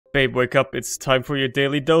Babe, wake up. It's time for your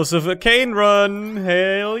daily dose of a Cain run.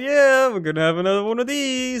 Hell yeah, we're gonna have another one of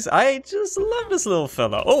these. I just love this little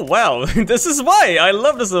fella. Oh, wow. This is why I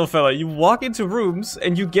love this little fella. You walk into rooms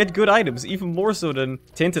and you get good items, even more so than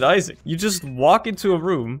Tainted Isaac. You just walk into a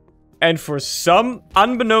room, and for some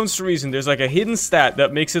unbeknownst reason, there's like a hidden stat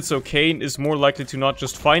that makes it so Cain is more likely to not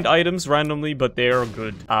just find items randomly, but they are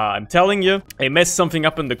good. I'm telling you, they messed something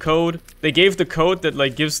up in the code. They gave the code that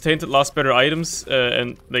like gives Tainted Lost better items,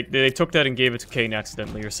 and like they took that and gave it to Cain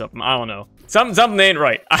accidentally or something. I don't know. Something ain't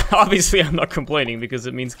right. Obviously, I'm not complaining because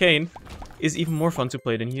it means Cain is even more fun to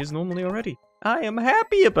play than he is normally already. I am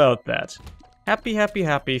happy about that. Happy, happy,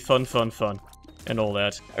 happy, fun, fun, fun. And all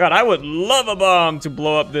that. God, I would love a bomb to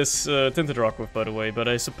blow up this Tinted Rock with, by the way, but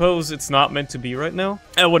I suppose it's not meant to be right now.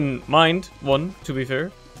 I wouldn't mind one, to be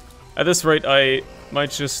fair. At this rate, I might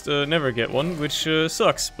just never get one, which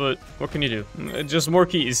sucks, but what can you do? Just more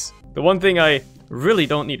keys. The one thing I really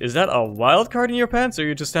don't need, is that a wild card in your pants, or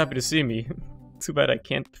you're just happy to see me? Too bad I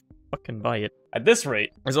can't fucking buy it. At this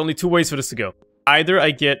rate, there's only two ways for this to go. Either I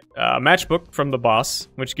get a matchbook from the boss,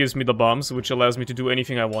 which gives me the bombs, which allows me to do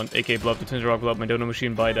anything I want, aka blow up the Tinted Rock, blow up my dono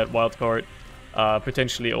machine, buy that wild card,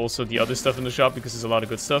 potentially also the other stuff in the shop, because there's a lot of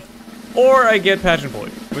good stuff. Or I get Pageant Boy,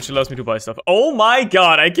 which allows me to buy stuff. Oh my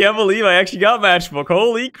god, I can't believe I actually got matchbook,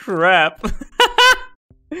 holy crap.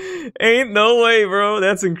 Ain't no way, bro,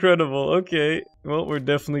 that's incredible. Okay, well, we're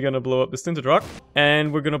definitely gonna blow up this Tinted Rock,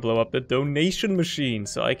 and we're gonna blow up the donation machine,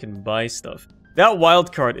 so I can buy stuff. That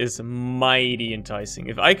wild card is mighty enticing.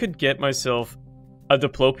 If I could get myself a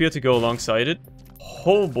Diplopia to go alongside it,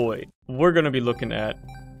 oh boy, we're gonna be looking at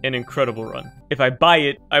an incredible run. If I buy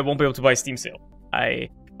it, I won't be able to buy Steam Sale.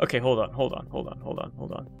 Okay, hold on. A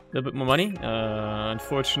little bit more money?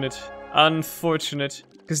 Unfortunate.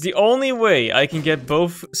 Because the only way I can get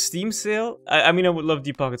both Steam Sale... I mean, I would love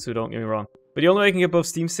Deep Pockets too, don't get me wrong. But the only way I can get both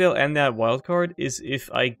Steam Sale and that wild card is if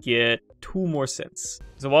I get 2 more cents.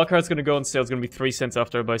 So wild card's gonna go on sale, it's gonna be 3 cents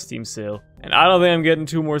after I buy Steam Sale. And I don't think I'm getting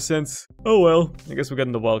 2 more cents. Oh well. I guess we're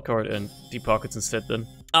getting the wild card and Deep Pockets instead then.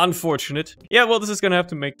 Unfortunate. Yeah, well, this is gonna have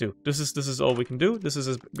to make do. This is all we can do. This is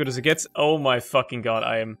as good as it gets. Oh my fucking god,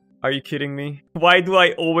 Are you kidding me? Why do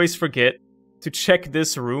I always forget to check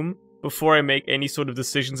this room before I make any sort of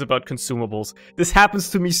decisions about consumables? This happens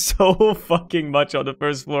to me so fucking much on the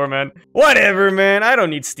first floor, man. Whatever, man. I don't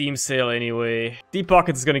need Steam Sale anyway. Deep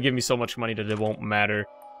Pockets is gonna give me so much money that it won't matter.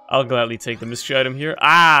 I'll gladly take the mystery item here.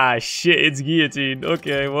 Ah, shit, it's guillotine.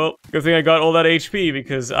 Okay, well, good thing I got all that HP,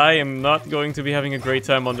 because I am not going to be having a great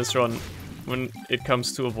time on this run when it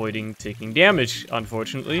comes to avoiding taking damage,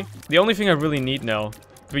 unfortunately. The only thing I really need now,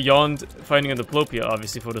 beyond finding a Diplopia,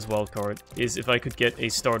 obviously, for this wildcard, is if I could get a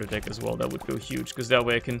starter deck as well. That would go huge, because that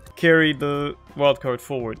way I can carry the wildcard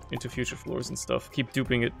forward into future floors and stuff. Keep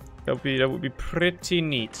duping it. That would be pretty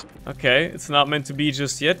neat. Okay, it's not meant to be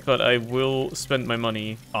just yet, but I will spend my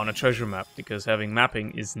money on a treasure map, because having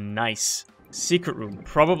mapping is nice. Secret room,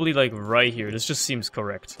 probably like right here. This just seems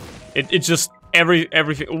correct. It just,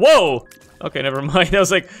 everything. Whoa! Okay, never mind. I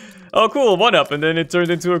was like, oh cool, 1-up, and then it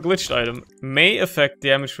turned into a glitched item. May affect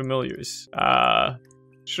damaged familiars.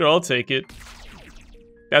 Sure, I'll take it.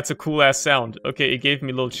 That's a cool ass sound. Okay, it gave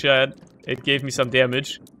me little Chad. It gave me some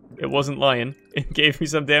damage. It wasn't lying. It gave me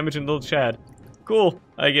some damage in little Chad. Cool,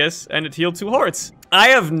 I guess. And it healed 2 hearts. I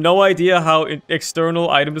have no idea how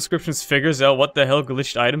external item descriptions figures out what the hell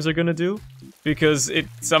glitched items are gonna do, because it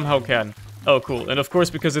somehow can. Oh, cool. And of course,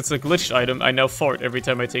 because it's a glitched item, I now fart every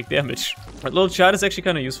time I take damage. But little Chad is actually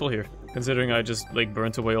kind of useful here, considering I just, like,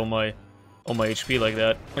 burnt away all my HP like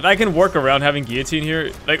that. If I can work around having guillotine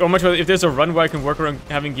here, like, or much rather, if there's a run where I can work around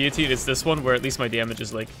having guillotine, it's this one, where at least my damage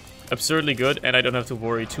is, like, absurdly good, and I don't have to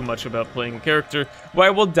worry too much about playing a character where I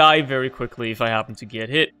will die very quickly if I happen to get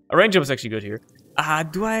hit. A range jump is actually good here.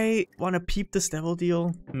 Do I want to peep this devil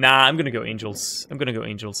deal? Nah, I'm gonna go angels. I've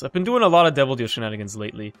been doing a lot of devil deal shenanigans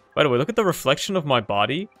lately. By the way, look at the reflection of my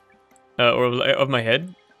body, or of my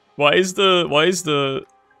head. Why is the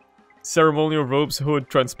Ceremonial Robes hood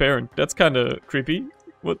transparent? That's kind of creepy.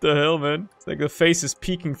 What the hell, man? It's like the face is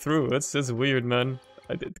peeking through. That's weird, man.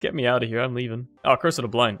 Get me out of here. I'm leaving. Oh, Curse of the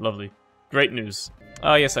Blind. Lovely. Great news.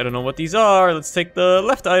 Ah, yes, I don't know what these are. Let's take the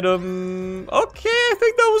left item. Okay, I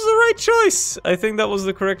think that was the right choice. I think that was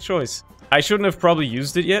the correct choice. I shouldn't have probably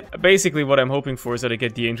used it yet. Basically, what I'm hoping for is that I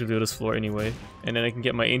get the Angel Deal this floor anyway. And then I can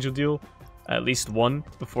get my Angel Deal. at least one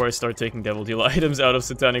before I start taking Devil Deal items out of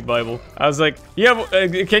Satanic Bible. I was like, yeah,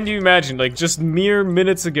 can you imagine, like, just mere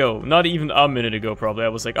minutes ago, not even a minute ago probably, I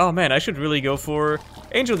was like, oh man, I should really go for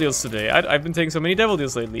Angel Deals today. I've been taking so many Devil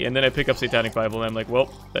Deals lately, and then I pick up Satanic Bible, and I'm like,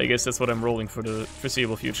 well, I guess that's what I'm rolling for the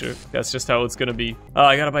foreseeable future. That's just how it's gonna be.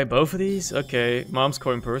 I gotta buy both of these? Okay, Mom's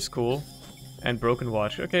Coin Purse, cool. And Broken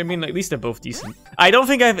Watch. Okay, I mean, at least they're both decent. I don't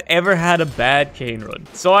think I've ever had a bad Cain run.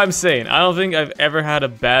 So I'm saying, I don't think I've ever had a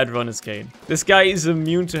bad run as Cain. This guy is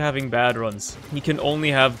immune to having bad runs. He can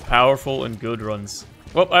only have powerful and good runs.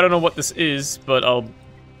 Well, I don't know what this is, but I'll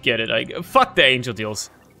get it. Fuck the Angel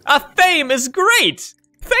Deals. A Fame is great!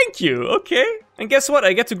 Thank you, okay. And guess what?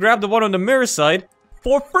 I get to grab the one on the mirror side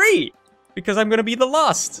for free. Because I'm gonna be the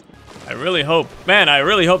last. I really hope, man, I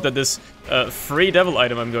really hope that this free devil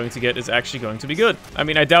item I'm going to get is actually going to be good. I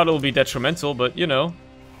mean, I doubt it'll be detrimental, but you know,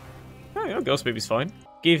 Ghost Baby's fine.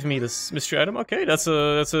 Gave me this mystery item. Okay, that's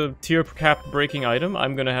a tier cap breaking item.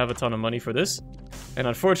 I'm gonna have a ton of money for this. And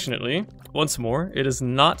unfortunately, once more, it is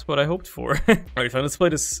not what I hoped for. Alright, fine, let's play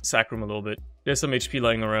this sack room a little bit. There's some HP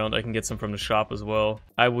lying around. I can get some from the shop as well.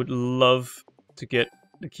 I would love to get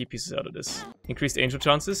the key pieces out of this. Increased angel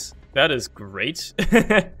chances. That is great.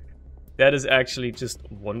 That is actually just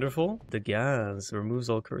wonderful. The gas removes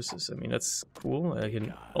all curses. I mean, that's cool. I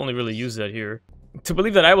can only really use that here. To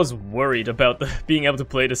believe that I was worried about being able to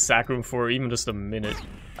play the sack room for even just a minute.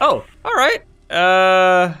 Oh, alright.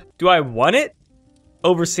 Do I want it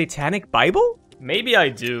over Satanic Bible? Maybe I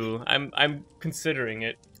do. I'm considering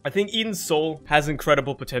it. I think Eden's Soul has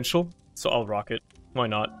incredible potential, so I'll rock it. Why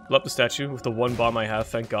not? Love the statue with the one bomb I have,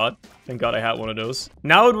 thank God. Thank God I had one of those.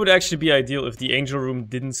 Now it would actually be ideal if the angel room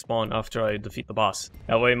didn't spawn after I defeat the boss.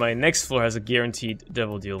 That way my next floor has a guaranteed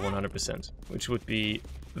devil deal 100%, which would be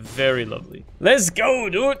very lovely. Let's go,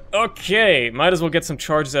 dude! Okay, might as well get some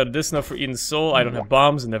charges out of this now for Eden's Soul. I don't have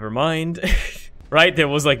bombs, never mind. Right, there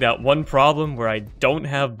was like that one problem where I don't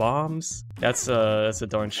have bombs. That's a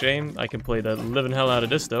darn shame. I can play the living hell out of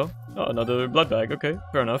this though. Oh, another blood bag, okay,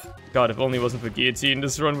 fair enough. God, if only it wasn't for guillotine,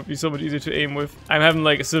 this run would be so much easier to aim with. I'm having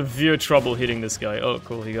like severe trouble hitting this guy. Oh,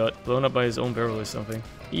 cool, he got blown up by his own barrel or something.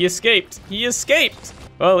 He escaped! He escaped!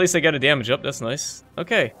 Well, at least I got a damage up, that's nice.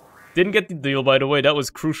 Okay. Didn't get the deal, by the way, that was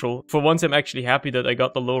crucial. For once, I'm actually happy that I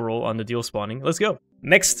got the low roll on the deal spawning. Let's go.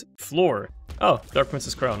 Next floor. Oh, Dark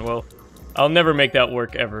Princess Crown, well... I'll never make that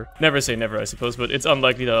work, ever. Never say never, I suppose, but it's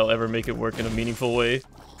unlikely that I'll ever make it work in a meaningful way.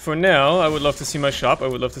 For now, I would love to see my shop. I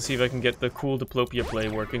would love to see if I can get the cool Diplopia play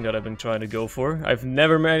working that I've been trying to go for. I've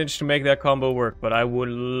never managed to make that combo work, but I would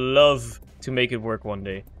love to make it work one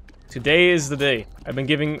day. Today is the day. I've been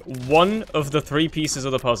giving one of the 3 pieces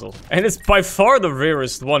of the puzzle. And it's by far the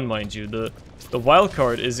rarest one, mind you. The wild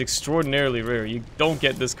card is extraordinarily rare. You don't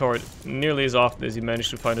get this card nearly as often as you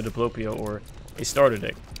manage to find a Diplopia or a starter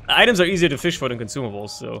deck. Items are easier to fish for than consumables,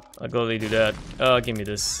 so I'll gladly do that. Give me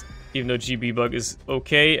this. Even though GB bug is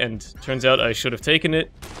okay, and turns out I should have taken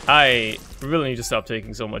it, I really need to stop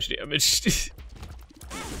taking so much damage.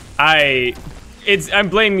 I'm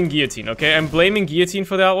blaming Guillotine, okay? I'm blaming Guillotine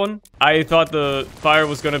for that one. I thought the fire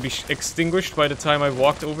was gonna be extinguished by the time I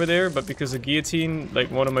walked over there, but because of Guillotine,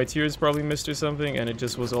 like one of my tiers probably missed or something, and it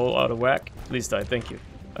just was all out of whack. Please die, thank you.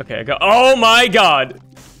 Okay, I got- oh my god!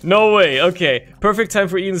 No way, okay. Perfect time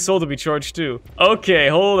for Eden's Soul to be charged too. Okay,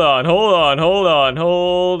 hold on.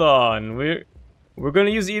 We're gonna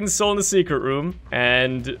use Eden's Soul in the secret room,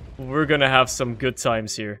 and we're gonna have some good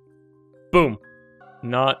times here. Boom.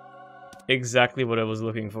 Not exactly what I was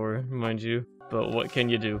looking for, mind you, but what can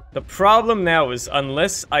you do? The problem now is,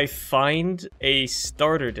 unless I find a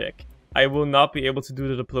starter deck, I will not be able to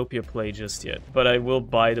do the Diplopia play just yet, but I will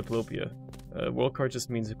buy Diplopia. World card just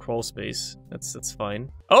means a crawl space. That's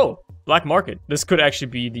fine. Oh! Black market. This could actually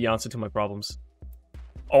be the answer to my problems.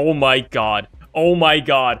 Oh my god. Oh my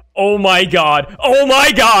god. Oh my god. Oh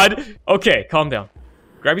my god! Okay, calm down.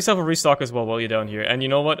 Grab yourself a restock as well while you're down here. And you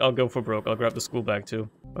know what? I'll go for broke. I'll grab the school bag too.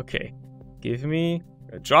 Okay. Give me...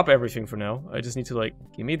 drop everything for now. I just need to like...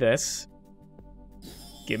 give me this.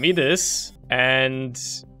 Give me this. And...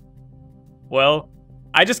 well...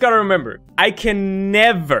 I just gotta remember, I can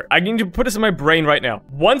never, I need to put this in my brain right now.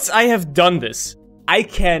 Once I have done this, I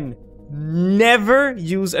can never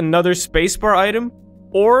use another spacebar item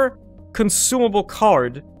or consumable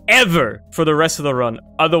card ever for the rest of the run.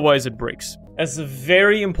 Otherwise it breaks. That's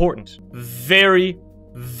very important. Very,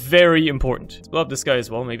 very important. Love this guy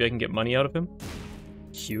as well. Maybe I can get money out of him.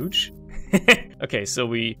 Huge. Okay, so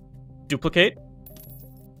we duplicate.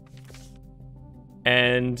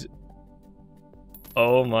 And...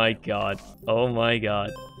 oh my god. Oh my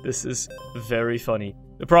god. This is very funny.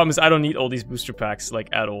 The problem is I don't need all these booster packs, like,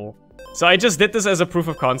 at all. So I just did this as a proof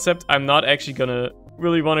of concept. I'm not actually gonna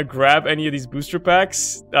really want to grab any of these booster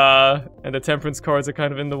packs. And the Temperance cards are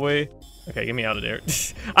kind of in the way. Okay, get me out of there.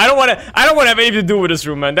 I don't want to have anything to do with this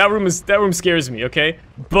room, man. That room scares me, okay?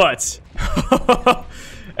 But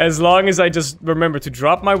as long as I just remember to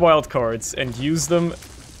drop my wild cards and use them.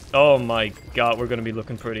 Oh my god, we're gonna be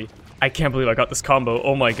looking pretty. I can't believe I got this combo.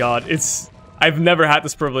 Oh my god, I've never had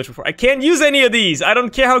this privilege before. I can't use any of these. I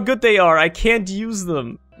don't care how good they are. I can't use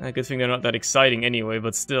them. A good thing they're not that exciting anyway,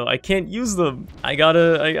 but still, I can't use them. I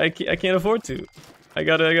can't afford to. I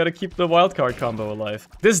gotta keep the wildcard combo alive.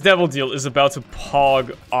 This devil deal is about to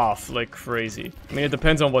pog off like crazy. I mean, it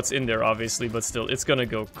depends on what's in there, obviously, but still, it's gonna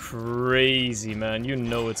go crazy, man. You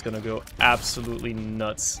know it's gonna go absolutely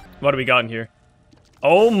nuts. What do we got in here?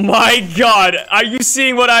 Oh my god! Are you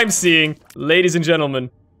seeing what I'm seeing? Ladies and gentlemen,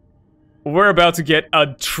 we're about to get a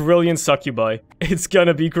trillion succubi. It's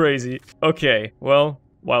gonna be crazy. Okay, well,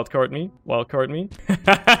 wildcard me. Wildcard me.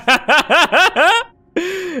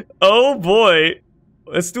 Oh boy.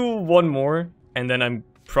 Let's do one more, and then I'm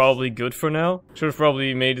probably good for now. Should have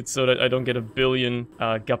probably made it so that I don't get a billion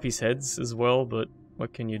Guppy's heads as well, but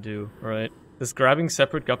what can you do, right? Does grabbing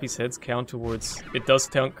separate Guppy's heads count towards... It does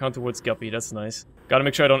count towards Guppy, that's nice. Gotta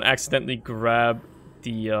make sure I don't accidentally grab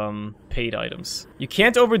the paid items. You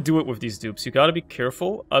can't overdo it with these dupes, you gotta be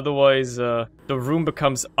careful, otherwise the room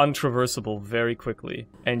becomes untraversable very quickly,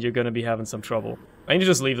 and you're gonna be having some trouble. I need to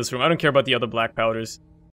just leave this room, I don't care about the other black powders.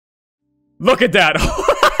 Look at that!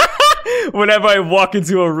 Whenever I walk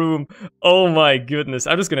into a room, oh my goodness.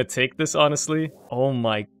 I'm just gonna take this, honestly. Oh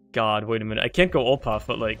my god, wait a minute. I can't go ult path,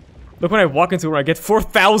 but like, look when I walk into a room, I get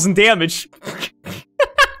 4,000 damage!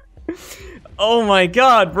 Oh my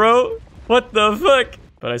god, bro! What the fuck?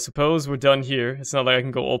 But I suppose we're done here. It's not like I can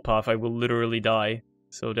go ult path, I will literally die.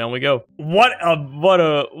 So down we go. What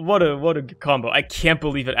a combo. I can't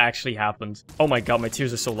believe it actually happened. Oh my god, my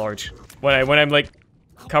tears are so large. When I'm like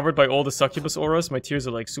covered by all the succubus auras, my tears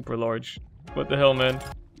are like super large. What the hell, man?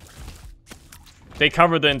 They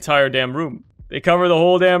cover the entire damn room. They cover the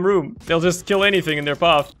whole damn room. They'll just kill anything in their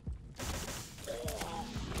path.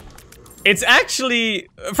 It's actually,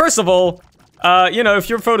 first of all, you know, if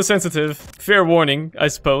you're photosensitive, fair warning, I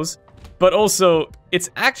suppose. But also,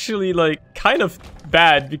 it's actually, like, kind of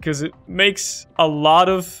bad because it makes a lot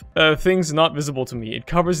of things not visible to me. It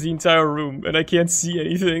covers the entire room, and I can't see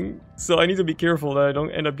anything. So I need to be careful that I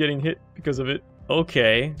don't end up getting hit because of it.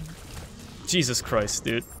 Okay. Jesus Christ,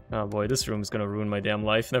 dude. Oh boy, this room is gonna ruin my damn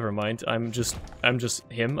life. Never mind. I'm just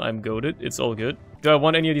him. I'm goated. It's all good. Do I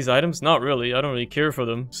want any of these items? Not really. I don't really care for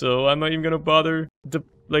them. So I'm not even gonna bother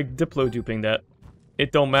Diplo duping that.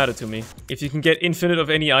 It don't matter to me. If you can get infinite of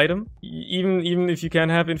any item, even if you can't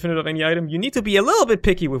have infinite of any item, you need to be a little bit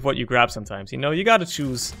picky with what you grab sometimes, you know? You gotta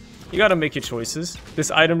choose. You gotta make your choices. This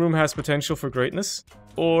item room has potential for greatness,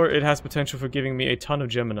 or it has potential for giving me a ton of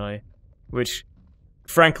Gemini, which,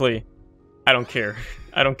 frankly, I don't care.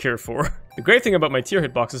 I don't care for. The great thing about my tier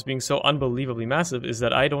hitboxes being so unbelievably massive is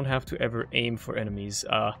that I don't have to ever aim for enemies.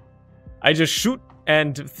 I just shoot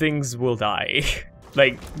and things will die.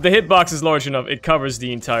 Like, the hitbox is large enough, it covers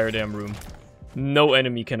the entire damn room. No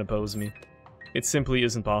enemy can oppose me. It simply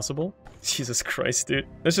isn't possible. Jesus Christ, dude.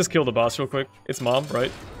 Let's just kill the boss real quick. It's mom, right?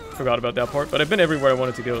 Forgot about that part, but I've been everywhere I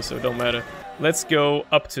wanted to go, so it don't matter. Let's go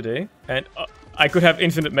up today, and I could have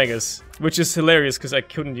infinite megas, which is hilarious because I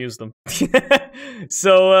couldn't use them.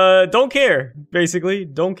 So, don't care, basically.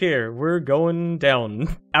 Don't care. We're going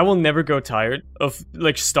down. I will never grow tired of,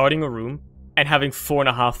 like, starting a room and having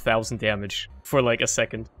 4,500 damage for like a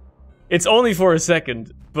second. It's only for a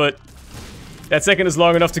second, but that second is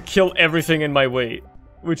long enough to kill everything in my way,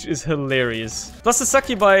 which is hilarious. Plus the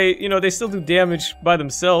succubi, you know, they still do damage by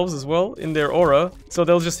themselves as well in their aura, so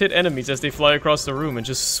they'll just hit enemies as they fly across the room and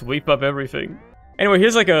just sweep up everything. Anyway,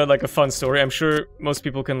 here's like a fun story. I'm sure most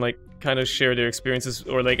people can like kind of share their experiences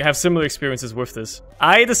or like have similar experiences with this.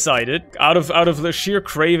 I decided out of the sheer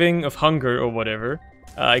craving of hunger or whatever,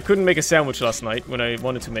 I couldn't make a sandwich last night when I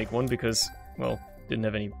wanted to make one because, well, didn't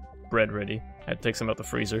have any bread ready. I had to take some out the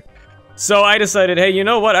freezer. So I decided, hey, you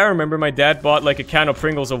know what? I remember my dad bought like a can of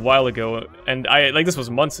Pringles a while ago, and like this was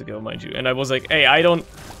months ago, mind you. And I was like, hey, I don't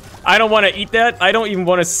want to eat that. I don't even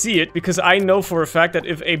want to see it because I know for a fact that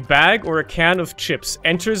if a bag or a can of chips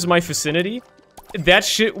enters my vicinity, that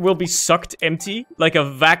shit will be sucked empty like a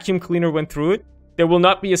vacuum cleaner went through it. There will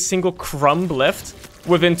not be a single crumb left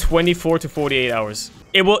within 24 to 48 hours.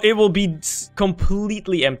 It will be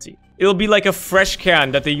completely empty. It'll be like a fresh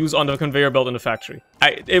can that they use on the conveyor belt in the factory.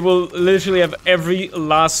 It will literally have every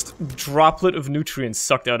last droplet of nutrients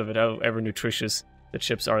sucked out of it, however nutritious. the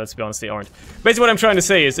chips are. Let's be honest, they aren't. Basically, what I'm trying to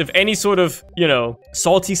say is, if any sort of, you know,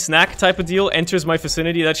 salty snack type of deal enters my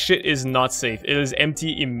vicinity, that shit is not safe. It is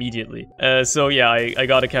empty immediately. So yeah, I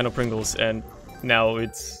got a can of Pringles, and now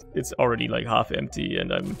it's already like half empty,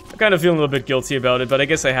 and I'm kind of feeling a little bit guilty about it, but I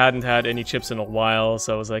guess I hadn't had any chips in a while,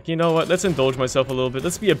 so I was like, you know what, let's indulge myself a little bit.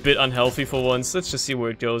 Let's be a bit unhealthy for once. Let's just see where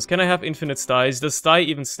it goes. Can I have infinite styes? Does sty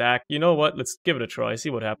even stack? You know what, let's give it a try, see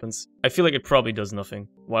what happens. I feel like it probably does nothing.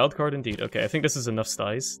 Wildcard indeed. Okay, I think this is enough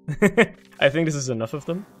styes. I think this is enough of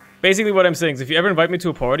them. Basically what I'm saying is, if you ever invite me to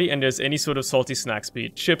a party and there's any sort of salty snacks, be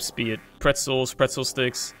it chips, be it pretzels, pretzel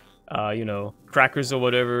sticks, you know, crackers or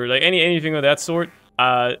whatever, like anything of that sort,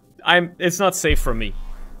 it's not safe for me.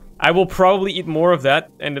 I will probably eat more of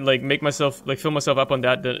that and then, like, make myself, like, fill myself up on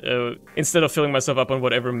that instead of filling myself up on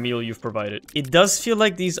whatever meal you've provided. It does feel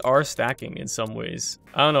like these are stacking in some ways.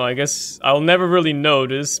 I don't know, I guess I'll never really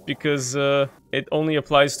notice because it only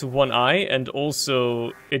applies to one eye, and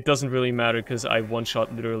also it doesn't really matter because I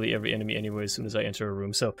one-shot literally every enemy anyway as soon as I enter a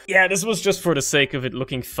room. So yeah, this was just for the sake of it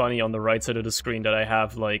looking funny on the right side of the screen that I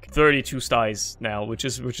have like 32 styes now, which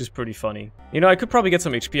is pretty funny. You know, I could probably get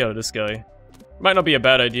some HP out of this guy. Might not be a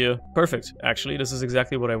bad idea. Perfect, actually. This is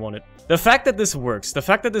exactly what I wanted. The fact that this works, the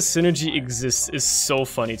fact that this synergy exists is so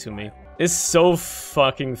funny to me. It's so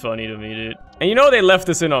fucking funny to me, dude. And you know they left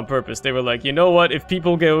this in on purpose. They were like, you know what? If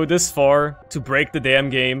people go this far to break the damn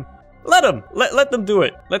game, let them. Let them do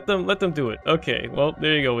it. Let them do it. Okay, well,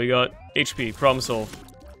 there you go. We got HP. Problem solved.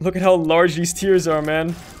 Look at how large these tiers are,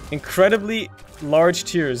 man. Incredibly large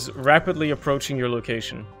tiers rapidly approaching your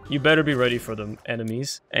location. You better be ready for them,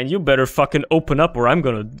 enemies. And you better fucking open up or I'm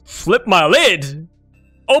gonna flip my lid!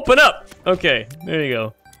 Open up! Okay, there you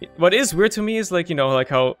go. What is weird to me is, like, you know, like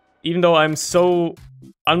how, even though I'm so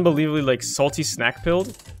unbelievably, like, salty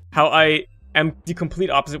snack-pilled, how I am the complete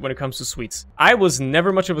opposite when it comes to sweets. I was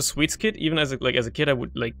never much of a sweets kid. Even as a kid,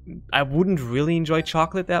 I wouldn't really enjoy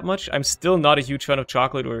chocolate that much. I'm still not a huge fan of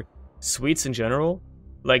chocolate or sweets in general.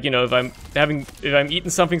 Like, you know, if I'm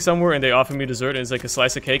eating something somewhere and they offer me dessert and it's like a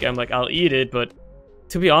slice of cake, I'm like, I'll eat it, but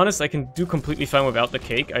to be honest, I can do completely fine without the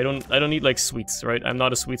cake. I don't eat like sweets, right? I'm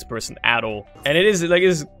not a sweets person at all. And it is like,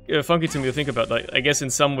 it's funky to me to think about. Like, I guess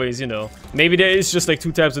in some ways, you know, maybe there is just like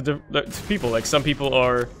two types of people. Like, some people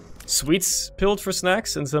are sweets pilled for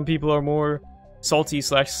snacks and some people are more salty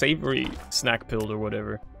 / savory snack pilled or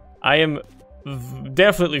whatever. I am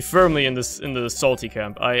definitely firmly in the salty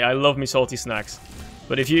camp. I love me salty snacks.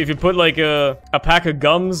 But if you put like a pack of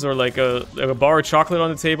gums or like a bar of chocolate on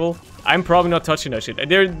the table, I'm probably not touching that shit.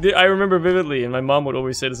 I remember vividly, and my mom would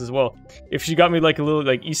always say this as well. If she got me like a little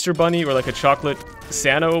like Easter bunny or like a chocolate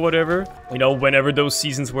Santa or whatever, you know, whenever those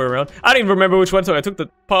seasons were around. I don't even remember which one. So I took the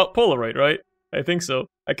Polaroid, right? I think so.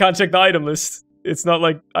 I can't check the item list. It's not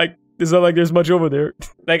like it's not like there's much over there.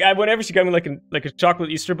 Like, whenever she got me like a chocolate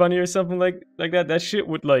Easter bunny or something like that, that shit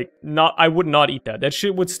would like I would not eat that. That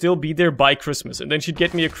shit would still be there by Christmas, and then she'd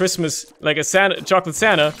get me a Christmas like a chocolate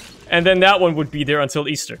Santa, and then that one would be there until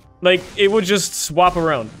Easter. Like, it would just swap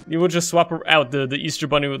around. You would just swap out the Easter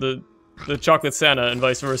bunny with the chocolate Santa and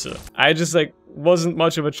vice versa. I just like wasn't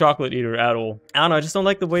much of a chocolate eater at all. I don't know, I just don't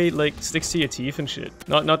like the way it like sticks to your teeth and shit.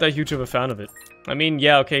 Not that huge of a fan of it. I mean,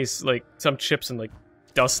 yeah, okay, so, like some chips and like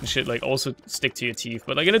dust and shit like also stick to your teeth,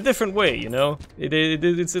 but like in a different way, you know?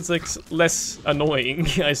 It's like less annoying,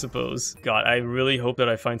 I suppose. God, I really hope that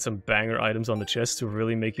I find some banger items on the chest to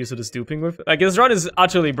really make use of this duping with. Like, this rod is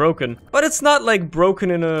utterly broken, but it's not like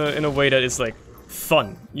broken in a way that is like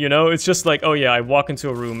fun, you know? It's just like, oh yeah, I walk into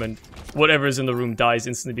a room and whatever is in the room dies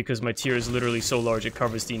instantly because my tier is literally so large it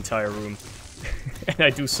covers the entire room. And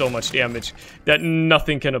I do so much damage that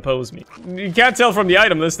nothing can oppose me. You can't tell from the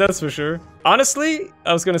item list, that's for sure. Honestly,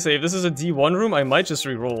 I was gonna say, if this is a D1 room, I might just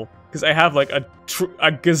re-roll. Because I have like a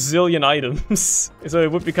gazillion items. So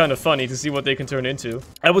it would be kind of funny to see what they can turn into.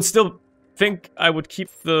 I would still think I would keep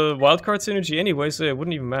the wildcard synergy anyway, so it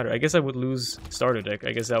wouldn't even matter. I guess I would lose starter deck.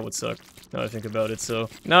 I guess that would suck, now that I think about it. So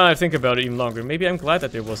now I think about it even longer. Maybe I'm glad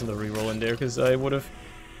that there wasn't a re-roll in there, because I would have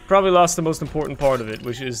probably lost the most important part of it,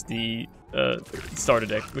 which is the starter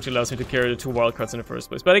deck, which allows me to carry the 2 wildcards in the first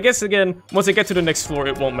place. But I guess, again, once I get to the next floor,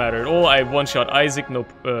 it won't matter at all. I one-shot Isaac, no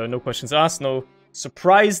questions asked, no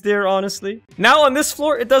surprise there, honestly. Now, on this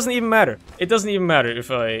floor, it doesn't even matter. It doesn't even matter if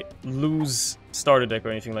I lose starter deck or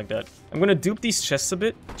anything like that. I'm gonna dupe these chests a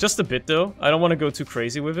bit. Just a bit, though. I don't want to go too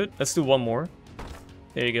crazy with it. Let's do one more.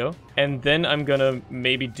 There you go. And then I'm gonna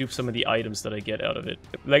maybe dupe some of the items that I get out of it.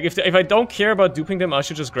 Like, if I don't care about duping them, I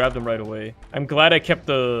should just grab them right away. I'm glad I kept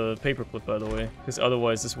the paperclip, by the way, because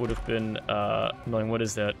otherwise this would have been annoying. What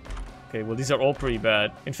is that? Okay, well, these are all pretty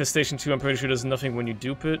bad. Infestation 2, I'm pretty sure does nothing when you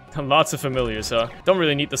dupe it. Lots of familiars, huh? Don't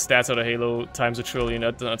really need the stats out of Halo times a trillion.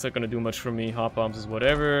 That's not gonna do much for me. Hot bombs is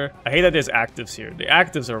whatever. I hate that there's actives here. The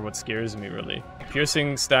actives are what scares me, really.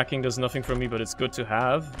 Piercing stacking does nothing for me, but it's good to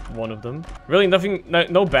have one of them. Really, nothing,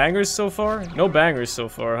 no bangers so far? No bangers so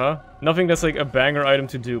far, huh? Nothing that's like a banger item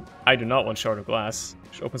to dupe. I do not want Shard of Glass.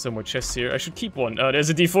 Should open some more chests here. I should keep one. There's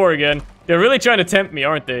a D4 again. They're really trying to tempt me,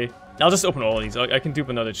 aren't they? I'll just open all of these. I can dupe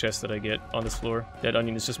another chest that I get on this floor. Dead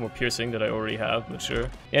Onion is just more piercing that I already have, but sure.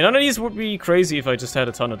 Yeah, none of these would be crazy if I just had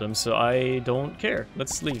a ton of them, so I don't care.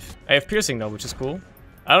 Let's leave. I have piercing now, which is cool.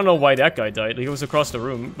 I don't know why that guy died. He was across the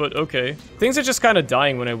room, but okay. Things are just kind of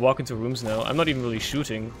dying when I walk into rooms now. I'm not even really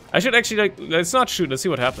shooting. I should actually, like, let's not shoot. Let's see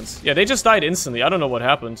what happens. Yeah, they just died instantly. I don't know what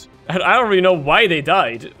happened. I don't really know why they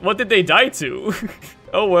died. What did they die to?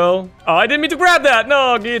 Oh, well. Oh, I didn't mean to grab that.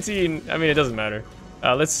 No, guillotine. I mean, it doesn't matter.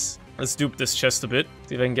 Let's dupe this chest a bit.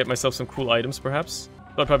 See if I can get myself some cool items, perhaps.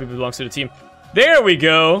 That probably belongs to the team. There we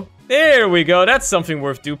go! There we go! That's something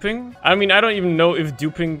worth duping. I mean, I don't even know if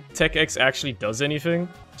duping Tech X actually does anything.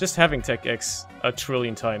 Just having Tech X a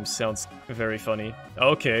trillion times sounds very funny.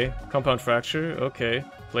 Okay. Compound Fracture, okay.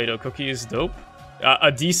 Play-Doh Cookie is dope.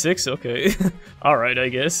 A D6, okay. Alright, I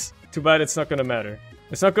guess. Too bad it's not gonna matter.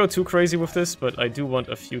 Let's not go too crazy with this, but I do want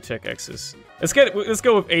a few Tech X's. Let's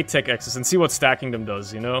go with 8 Tech X's and see what stacking them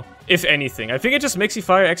does, you know? If anything. I think it just makes you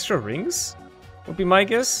fire extra rings? Would be my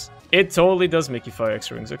guess. It totally does make you fire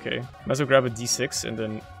extra rings, okay. Might as well grab a D6 and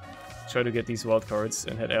then try to get these wild cards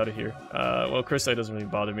and head out of here. Well, Curse Eye doesn't really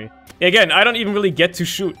bother me. Again, I don't even really get to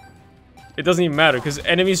shoot. It doesn't even matter, because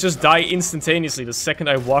enemies just die instantaneously the second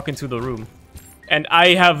I walk into the room. And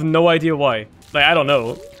I have no idea why. Like, I don't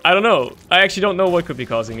know. I don't know. I actually don't know what could be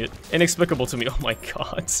causing it. Inexplicable to me. Oh my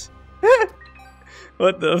god.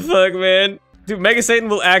 What the fuck, man? Dude, Mega Satan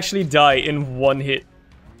will actually die in one hit.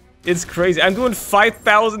 It's crazy. I'm doing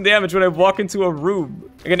 5,000 damage when I walk into a room.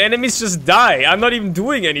 Again, enemies just die. I'm not even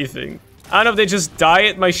doing anything. I don't know if they just die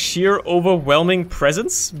at my sheer overwhelming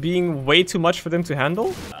presence, being way too much for them to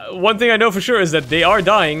handle. One thing I know for sure is that they are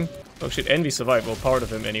dying. Oh shit, Envy survived. Well, part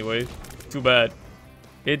of him anyway. Too bad.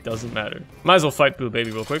 It doesn't matter. Might as well fight Blue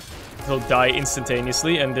Baby real quick. He'll die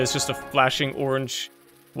instantaneously, and there's just a flashing orange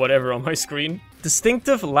whatever on my screen.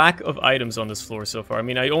 Distinctive lack of items on this floor so far. I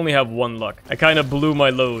mean, I only have 1 luck. I kind of blew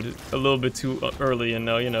my load a little bit too early, and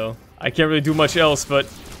now, you know, I can't really do much else, but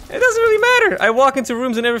it doesn't really matter. I walk into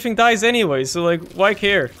rooms and everything dies anyway, so like, why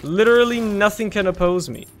care? Literally nothing can oppose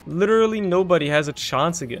me. Literally nobody has a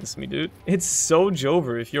chance against me, dude. It's so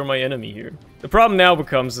Jover if you're my enemy here. The problem now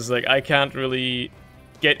becomes is like, I can't really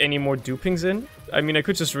get any more dupings in. I mean, I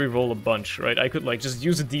could just re-roll a bunch, right? I could, like, just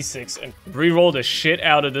use a D6 and re-roll the shit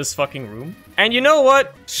out of this fucking room. And you know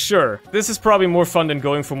what? Sure. This is probably more fun than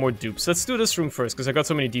going for more dupes. Let's do this room first, because I got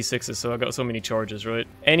so many D6s, so I got so many charges, right?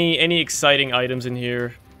 Any exciting items in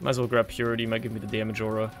here? Might as well grab Purity, might give me the damage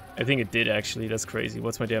aura. I think it did, actually. That's crazy.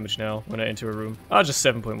 What's my damage now when I enter a room? Ah, just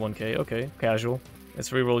 7.1k. Okay, casual.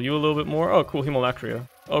 Let's re-roll you a little bit more. Oh, cool. Haemolacria.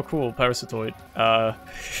 Oh, cool. Parasitoid.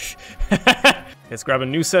 Let's grab a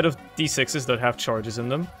new set of D6s that have charges in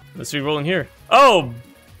them. Let's re-roll in here. Oh,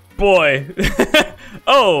 boy.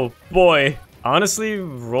 Oh, boy. Honestly,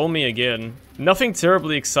 roll me again. Nothing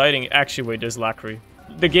terribly exciting. Actually, wait, there's Lachry.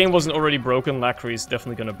 The game wasn't already broken. Lachry is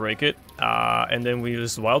definitely gonna break it. And then we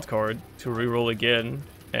use wildcard to re-roll again.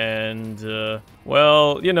 And,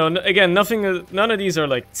 well, you know, again, none of these are,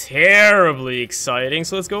 like, terribly exciting,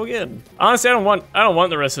 so let's go again. Honestly, I don't want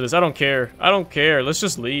the rest of this. I don't care. I don't care. Let's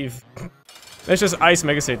just leave. Let's just ice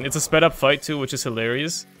Mega Satan. It's a sped up fight too, which is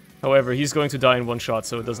hilarious. However, he's going to die in 1 shot,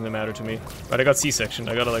 so it doesn't matter to me. Right, I got C-section.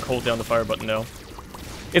 I gotta, like, hold down the fire button now.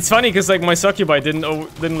 It's funny, because, like, my Succubi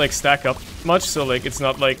didn't, like, stack up much, so, like, it's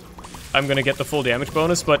not like I'm gonna get the full damage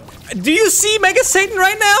bonus, but... Do you see Mega Satan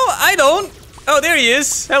right now? I don't! Oh, there he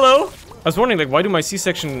is! Hello! I was wondering, like, why do my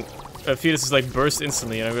C-section fetuses, like, burst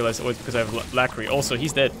instantly, and I realized, oh, it's because I have Lachry. Also,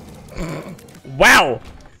 he's dead. Wow!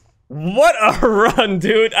 What a run,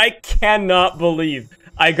 dude! I cannot believe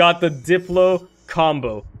I got the Diplo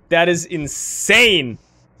combo. That is insane!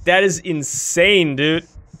 That is insane, dude.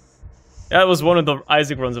 That was one of the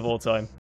Isaac runs of all time.